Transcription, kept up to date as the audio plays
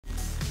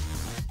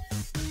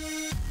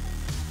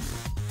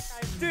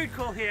Dude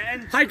Cool here,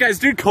 and hi guys,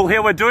 Dude Cool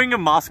here. We're doing a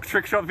mask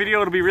trick shot video.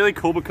 It'll be really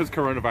cool because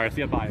coronavirus.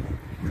 Yeah, bye.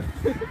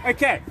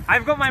 okay,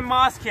 I've got my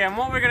mask here, and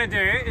what we're gonna do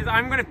is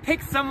I'm gonna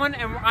pick someone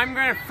and I'm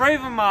gonna throw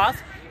the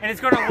mask, and it's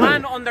gonna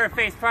land on their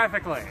face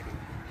perfectly.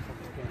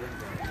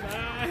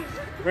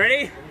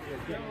 Ready?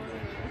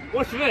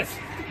 Watch this.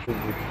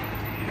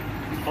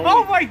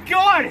 Oh my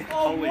god!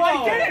 Oh,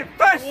 I did it!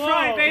 First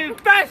try, baby!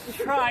 First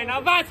try!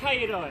 Now that's how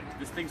you do it!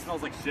 This thing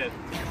smells like shit.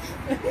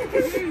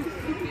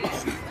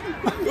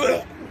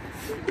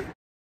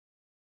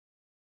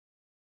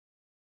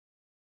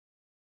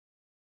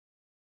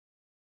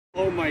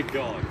 Oh my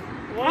god.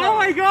 Wow. Oh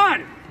my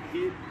god!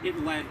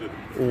 It landed.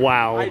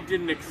 Wow. I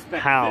didn't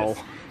expect How?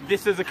 this.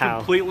 This is a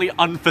completely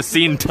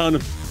unforeseen turn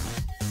of...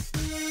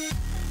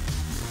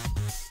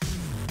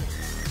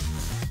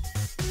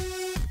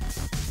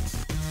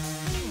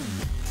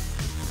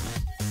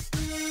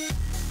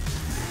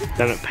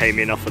 They don't pay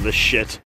me enough for this shit.